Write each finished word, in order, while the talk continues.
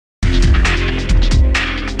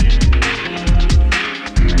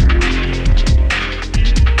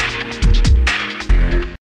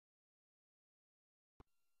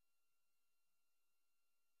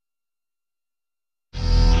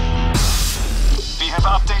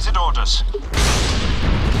have updated orders.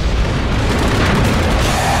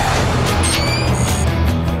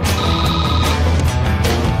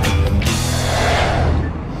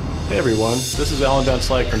 Hey everyone, this is Alan Van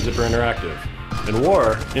Slyke from Zipper Interactive. In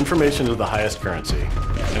war, information is the highest currency.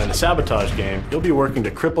 And in a Sabotage game, you'll be working to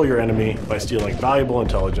cripple your enemy by stealing valuable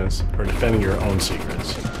intelligence or defending your own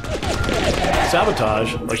secrets.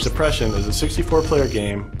 Sabotage, like Suppression, is a 64-player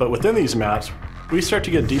game, but within these maps, we start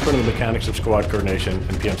to get deeper into the mechanics of squad coordination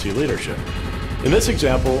and PMC leadership. In this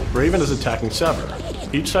example, Raven is attacking Sever.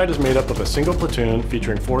 Each side is made up of a single platoon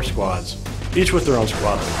featuring 4 squads, each with their own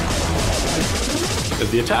squad leader.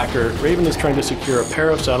 As the attacker, Raven is trying to secure a pair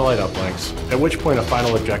of satellite uplinks, at which point a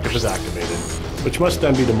final objective is activated, which must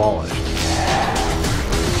then be demolished.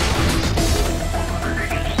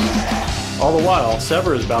 All the while,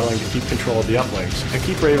 Sever is battling to keep control of the uplinks and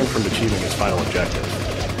keep Raven from achieving his final objective.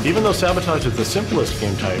 Even though Sabotage is the simplest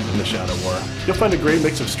game type in the Shadow War, you'll find a great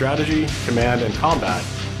mix of strategy, command, and combat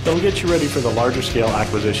that will get you ready for the larger scale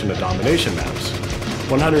acquisition and domination maps.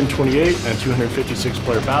 128 and 256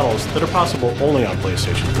 player battles that are possible only on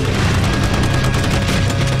PlayStation 3.